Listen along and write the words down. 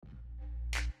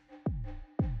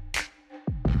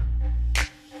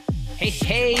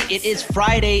Hey, it is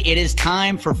Friday. It is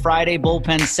time for Friday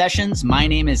Bullpen Sessions. My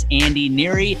name is Andy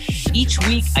Neary. Each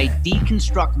week, I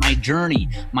deconstruct my journey,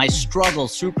 my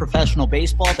struggles through professional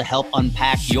baseball to help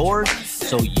unpack yours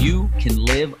so you can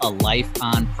live a life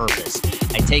on purpose.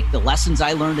 I take the lessons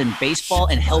I learned in baseball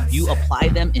and help you apply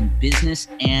them in business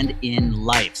and in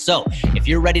life. So if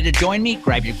you're ready to join me,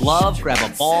 grab your glove, grab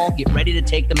a ball, get ready to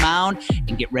take the mound,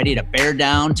 and get ready to bear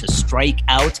down to strike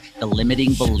out the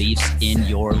limiting beliefs in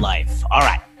your life. All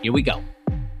right, here we go.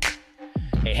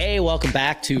 Hey, welcome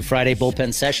back to Friday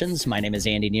Bullpen Sessions. My name is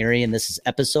Andy Neary, and this is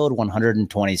episode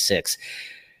 126.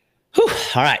 Whew.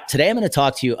 All right, today I'm going to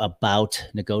talk to you about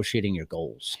negotiating your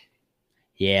goals.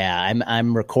 Yeah,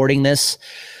 I'm recording this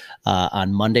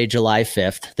on Monday, July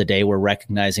 5th, the day we're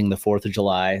recognizing the 4th of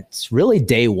July. It's really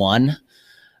day one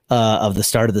of the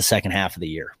start of the second half of the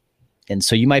year. And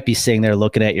so you might be sitting there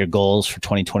looking at your goals for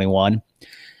 2021.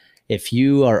 If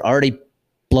you are already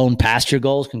blown past your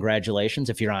goals, congratulations.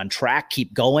 If you're on track,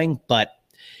 keep going. But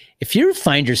if you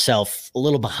find yourself a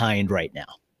little behind right now,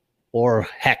 or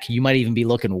heck, you might even be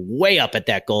looking way up at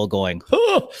that goal going,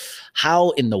 oh,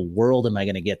 how in the world am I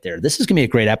going to get there? This is going to be a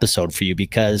great episode for you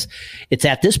because it's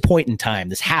at this point in time,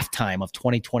 this halftime of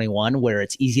 2021, where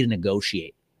it's easy to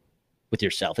negotiate with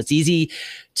yourself. It's easy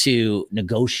to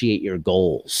negotiate your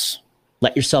goals.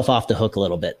 Let yourself off the hook a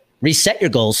little bit. Reset your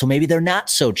goals so maybe they're not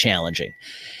so challenging.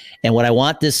 And what I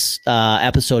want this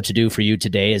episode to do for you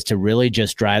today is to really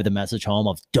just drive the message home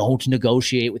of don't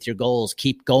negotiate with your goals.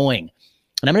 Keep going.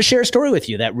 And I'm going to share a story with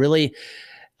you that really,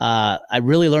 I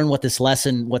really learned what this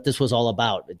was all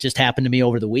about. It just happened to me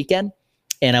over the weekend.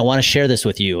 And I want to share this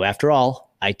with you. After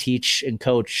all, I teach and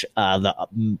coach the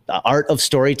art of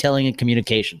storytelling and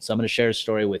communication. So I'm going to share a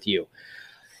story with you.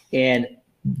 And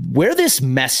where this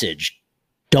message,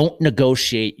 don't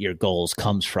negotiate your goals,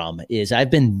 comes from is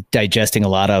I've been digesting a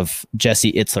lot of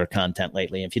Jesse Itzler content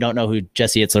lately. If you don't know who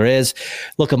Jesse Itzler is,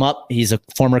 look him up. He's a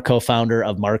former co-founder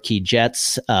of Marquis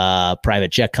Jets,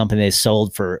 private jet company they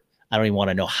sold for, I don't even want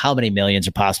to know how many millions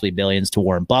or possibly billions to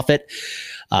Warren Buffett.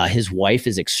 His wife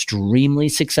is extremely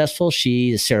successful.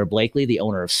 She is Sarah Blakely, the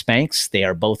owner of Spanx. They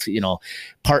are both,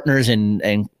 partners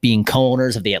and being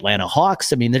co-owners of the Atlanta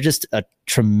Hawks. I mean, they're just a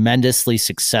tremendously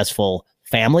successful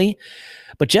family.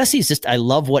 But Jesse's just, I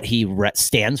love what he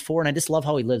stands for, and I just love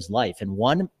how he lives life. And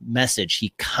one message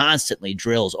he constantly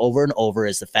drills over and over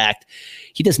is the fact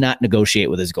he does not negotiate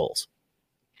with his goals.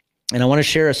 And I want to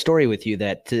share a story with you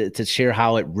that to share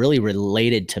how it really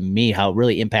related to me, how it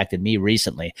really impacted me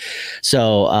recently.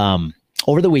 So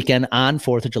over the weekend on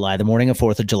 4th of July, the morning of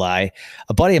 4th of July,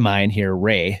 a buddy of mine here,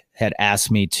 Ray, had asked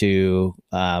me to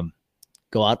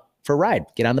go out for a ride,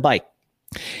 get on the bike.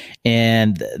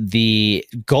 And the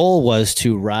goal was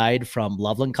to ride from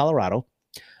Loveland, Colorado,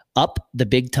 up the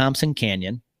Big Thompson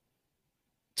Canyon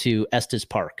to Estes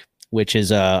Park, which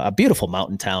is a beautiful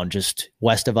mountain town just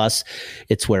west of us.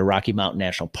 It's where Rocky Mountain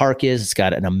National Park is. It's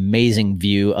got an amazing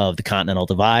view of the Continental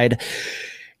Divide.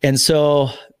 And so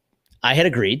I had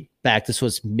agreed back, this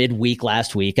was midweek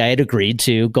last week, I had agreed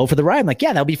to go for the ride. I'm like,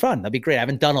 yeah, that'll be fun. That'll be great. I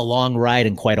haven't done a long ride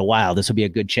in quite a while. This will be a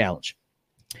good challenge.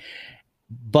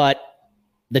 But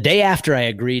the day after I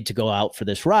agreed to go out for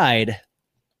this ride,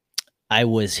 I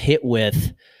was hit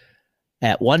with,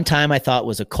 at one time I thought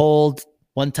was a cold,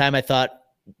 one time I thought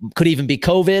could even be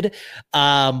COVID,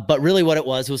 but really what it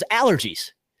was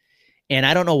allergies. And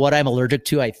I don't know what I'm allergic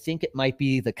to. I think it might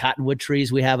be the cottonwood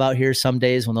trees we have out here. Some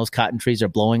days when those cotton trees are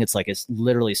blowing, it's like it's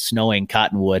literally snowing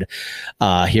cottonwood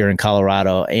here in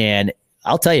Colorado. And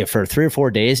I'll tell you, for 3 or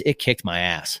 4 days, it kicked my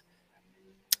ass.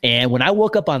 And when I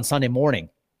woke up on Sunday morning,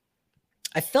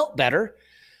 I felt better,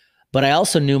 but I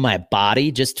also knew my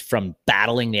body, just from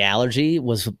battling the allergy,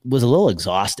 was a little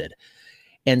exhausted.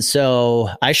 And so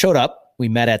I showed up. We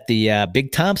met at the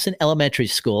Big Thompson Elementary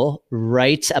School,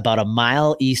 right about a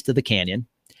mile east of the canyon.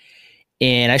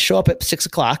 And I show up at 6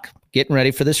 o'clock, getting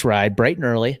ready for this ride, bright and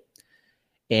early.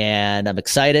 And I'm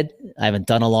excited. I haven't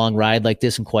done a long ride like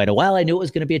this in quite a while. I knew it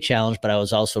was going to be a challenge, but I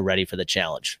was also ready for the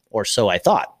challenge, or so I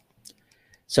thought.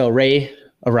 So Ray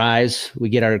arrives, we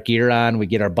get our gear on, we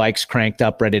get our bikes cranked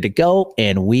up, ready to go,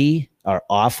 and we are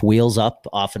off, wheels up,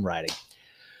 off and riding.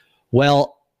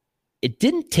 Well, it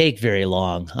didn't take very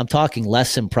long. I'm talking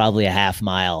less than probably a half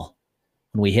mile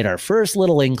when we hit our first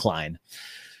little incline,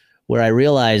 where I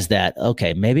realized that,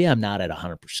 okay, maybe I'm not at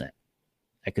 100%.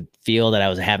 I could feel that I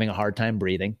was having a hard time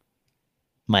breathing.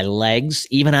 My legs,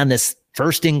 even on this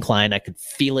first incline, I could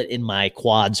feel it in my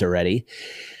quads already.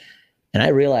 And I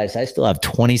realized I still have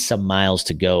 20 some miles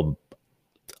to go,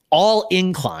 all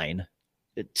incline,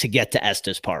 to get to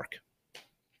Estes Park.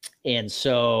 And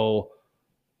so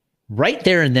right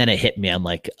there and then it hit me. I'm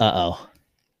like, uh-oh,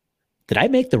 did I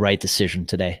make the right decision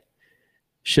today?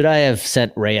 Should I have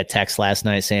sent Ray a text last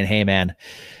night saying, hey, man, I'm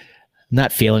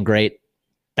not feeling great,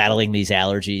 battling these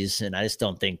allergies, and I just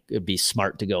don't think it'd be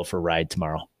smart to go for a ride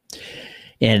tomorrow.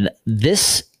 And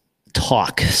this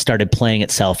talk started playing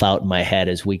itself out in my head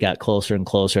as we got closer and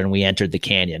closer and we entered the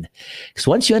canyon. Because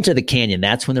once you enter the canyon,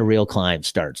 that's when the real climb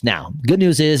starts. Now, good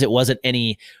news is it wasn't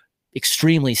any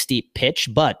extremely steep pitch,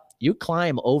 but you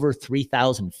climb over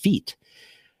 3,000 feet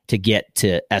to get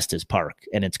to Estes Park.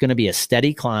 And it's going to be a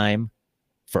steady climb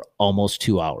for almost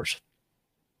 2 hours.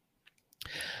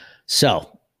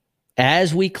 So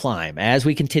as we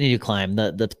continue to climb,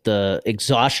 the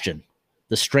exhaustion,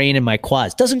 the strain in my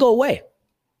quads doesn't go away.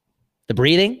 The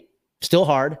breathing, still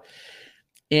hard.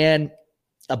 And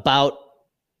about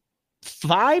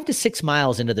 5 to 6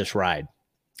 miles into this ride,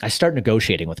 I start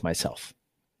negotiating with myself.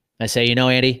 I say,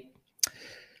 Andy,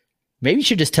 maybe you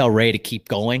should just tell Ray to keep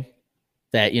going.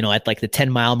 That, at like the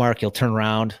 10-mile mark, he'll turn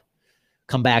around,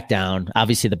 come back down.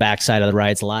 Obviously, the backside of the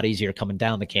ride's a lot easier coming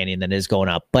down the canyon than it is going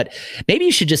up. But maybe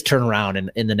you should just turn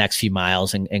around in the next few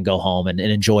miles and go home and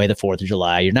enjoy the 4th of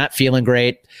July. You're not feeling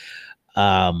great.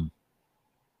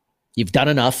 You've done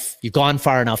enough. You've gone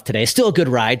far enough today. Still a good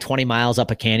ride, 20 miles up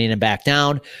a canyon and back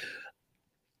down.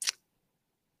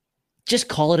 Just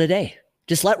call it a day.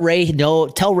 Just let Ray know.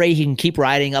 Tell Ray he can keep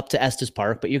riding up to Estes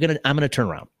Park, but I'm going to turn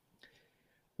around.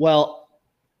 Well,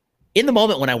 in the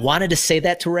moment when I wanted to say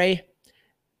that to Ray,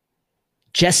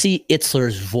 Jesse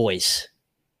Itzler's voice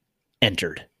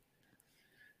entered.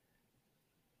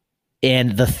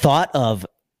 And the thought of,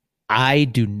 I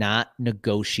do not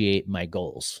negotiate my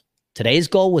goals. Today's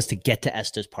goal was to get to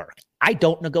Estes Park. I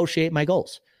don't negotiate my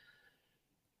goals.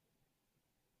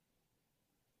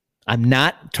 I'm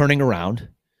not turning around.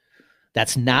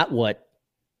 That's not what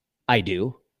I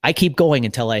do. I keep going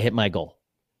until I hit my goal.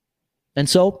 And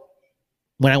so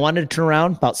when I wanted to turn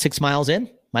around about 6 miles in,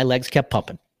 my legs kept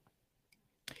pumping.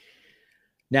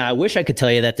 Now, I wish I could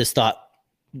tell you that this thought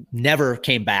never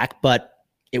came back, but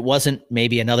it wasn't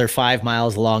maybe another 5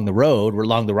 miles along the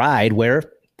ride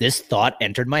where this thought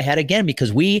entered my head again,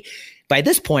 because by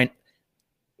this point,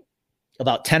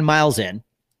 about 10 miles in,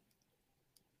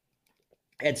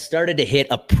 had started to hit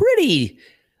a pretty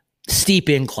steep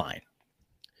incline.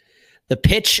 The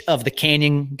pitch of the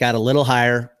canyon got a little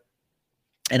higher,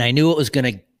 and I knew it was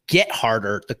going to get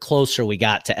harder the closer we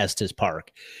got to Estes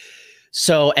Park.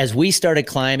 So as we started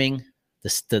climbing,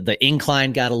 the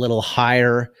incline got a little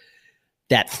higher.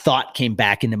 That thought came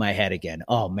back into my head again.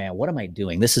 Oh man, what am I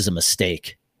doing? This is a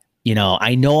mistake.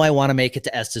 I know I want to make it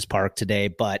to Estes Park today,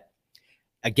 but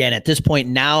again, at this point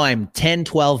now I'm 10,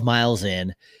 12 miles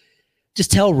in.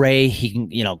 Just tell Ray he can,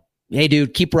 hey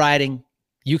dude, keep riding.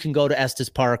 You can go to Estes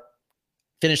Park,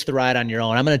 finish the ride on your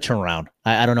own. I'm going to turn around.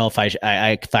 I don't know if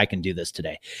I can do this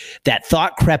today. That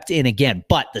thought crept in again.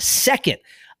 But the second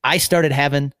I started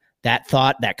having that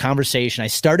thought, that conversation, I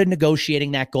started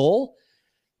negotiating that goal,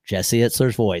 Jesse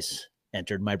Itzler's voice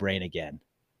entered my brain again.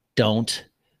 Don't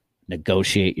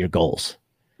negotiate your goals.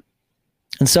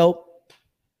 And so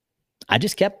I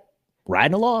just kept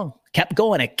riding along, kept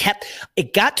going.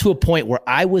 It got to a point where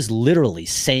I was literally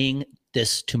saying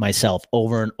this to myself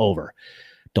over and over.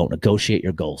 Don't negotiate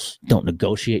your goals. Don't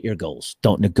negotiate your goals.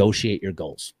 Don't negotiate your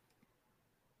goals.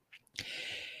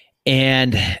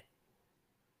 And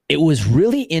it was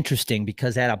really interesting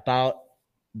because at about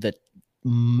the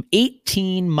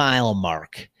 18-mile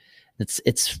mark,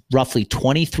 it's roughly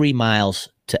 23 miles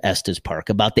to Estes Park.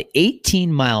 About the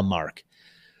 18-mile mark,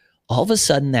 all of a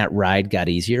sudden that ride got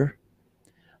easier.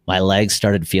 My legs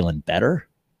started feeling better.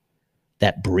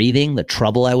 That breathing, the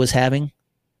trouble I was having,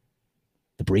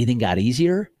 the breathing got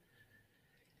easier.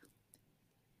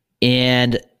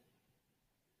 And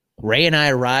Ray and I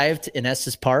arrived in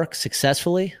Estes Park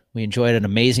successfully. We enjoyed an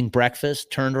amazing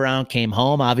breakfast, turned around, came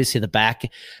home. Obviously, the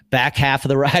back half of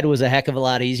the ride was a heck of a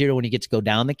lot easier when you get to go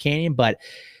down the canyon. But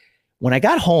when I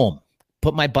got home,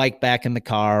 put my bike back in the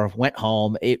car, went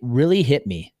home, it really hit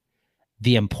me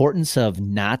the importance of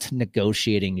not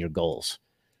negotiating your goals.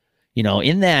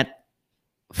 In that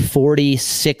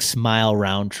 46-mile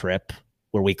round trip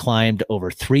where we climbed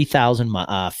over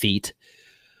 3,000 feet,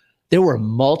 there were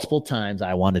multiple times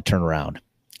I wanted to turn around.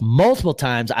 Multiple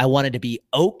times I wanted to be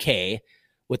okay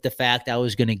with the fact I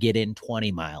was going to get in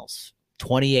 20 miles,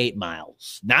 28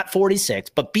 miles, not 46,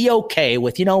 but be okay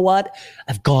with, you know what?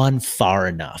 I've gone far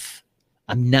enough.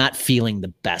 I'm not feeling the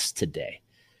best today.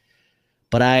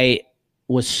 But I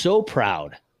was so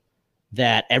proud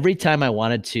that every time I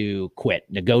wanted to quit,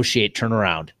 negotiate, turn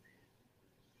around,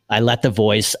 I let the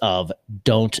voice of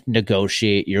don't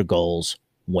negotiate your goals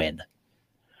win.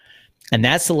 And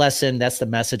that's the lesson. That's the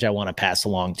message I want to pass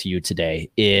along to you today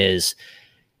is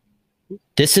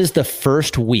this is the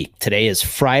first week. Today is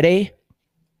Friday,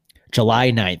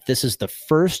 July 9th. This is the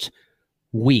first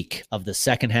week of the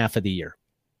second half of the year.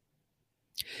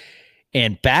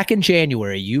 And back in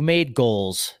January, you made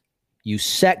goals, you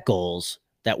set goals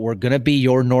that were going to be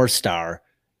your North Star,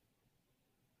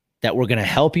 that were going to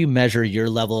help you measure your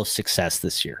level of success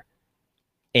this year.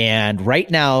 And right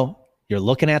now, you're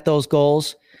looking at those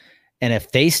goals, and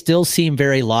if they still seem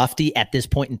very lofty at this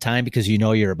point in time because you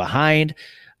know you're behind,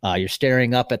 you're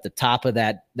staring up at the top of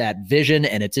that vision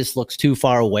and it just looks too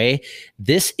far away,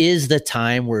 this is the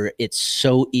time where it's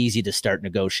so easy to start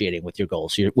negotiating with your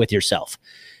goals, with yourself.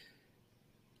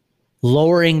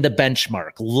 Lowering the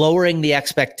benchmark, lowering the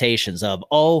expectations of,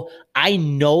 oh, I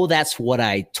know that's what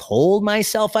I told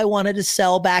myself I wanted to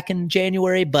sell back in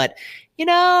January, but you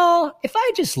know, if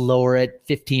I just lower it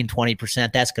 15,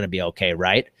 20%, that's going to be okay,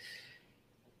 right?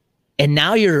 And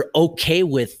now you're okay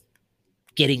with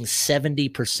getting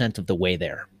 70% of the way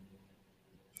there.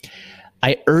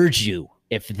 I urge you,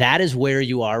 if that is where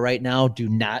you are right now, do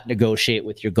not negotiate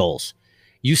with your goals.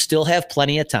 You still have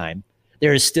plenty of time.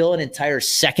 There is still an entire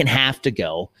second half to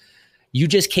go. You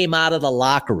just came out of the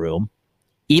locker room.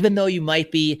 Even though you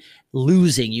might be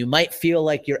losing, you might feel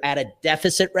like you're at a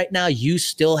deficit right now, you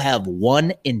still have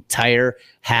one entire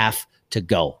half to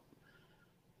go.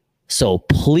 So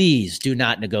please do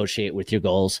not negotiate with your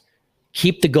goals.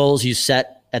 Keep the goals you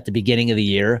set at the beginning of the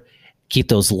year. Keep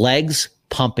those legs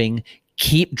pumping.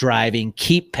 Keep driving.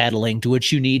 Keep pedaling. Do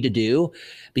what you need to do.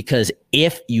 Because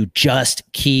if you just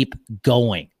keep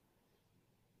going,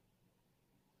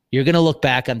 you're going to look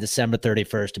back on December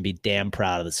 31st and be damn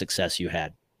proud of the success you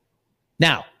had.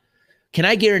 Now, can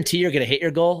I guarantee you're going to hit your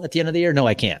goal at the end of the year? No,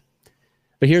 I can't.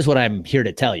 But here's what I'm here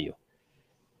to tell you.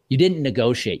 You didn't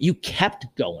negotiate. You kept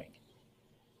going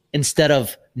instead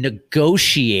of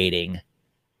negotiating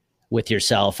with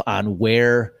yourself on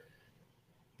where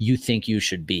you think you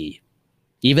should be.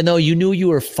 Even though you knew you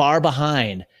were far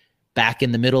behind back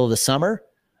in the middle of the summer,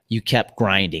 you kept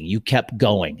grinding. You kept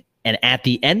going. And at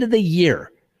the end of the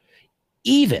year,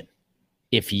 even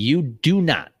if you do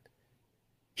not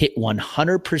hit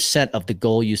 100% of the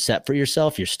goal you set for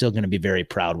yourself, you're still going to be very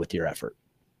proud with your effort.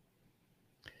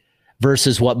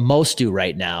 Versus what most do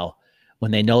right now, when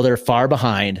they know they're far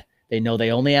behind, they know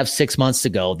they only have 6 months to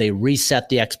go, they reset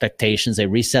the expectations, they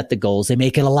reset the goals, they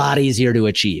make it a lot easier to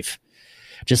achieve.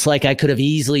 Just like I could have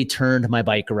easily turned my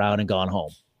bike around and gone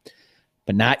home.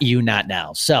 But not you, not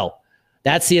now. So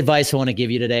that's the advice I want to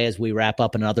give you today as we wrap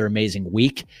up another amazing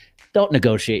week. Don't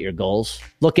negotiate your goals.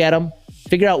 Look at them.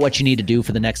 Figure out what you need to do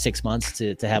for the next 6 months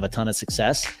to have a ton of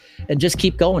success. And just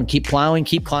keep going, keep plowing,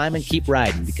 keep climbing, keep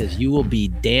riding, because you will be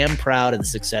damn proud of the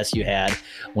success you had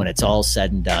when it's all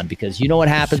said and done. Because you know what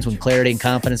happens when clarity and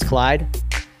confidence collide?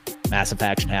 Massive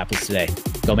action happens today.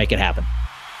 Go make it happen.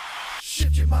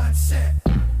 Shift your mindset.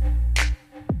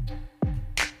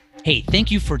 Hey, thank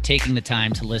you for taking the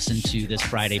time to listen to this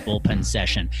Friday bullpen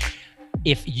session.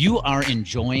 If you are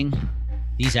enjoying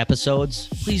these episodes,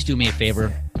 please do me a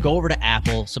favor. Go over to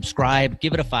Apple, subscribe,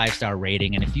 give it a 5-star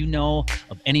rating. And if you know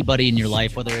of anybody in your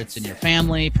life, whether it's in your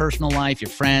family, personal life, your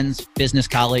friends, business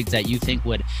colleagues that you think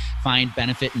would find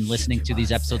benefit in listening to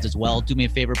these episodes as well, do me a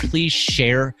favor. Please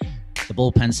share the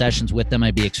bullpen sessions with them.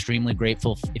 I'd be extremely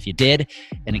grateful if you did.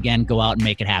 And again, go out and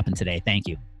make it happen today. Thank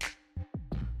you.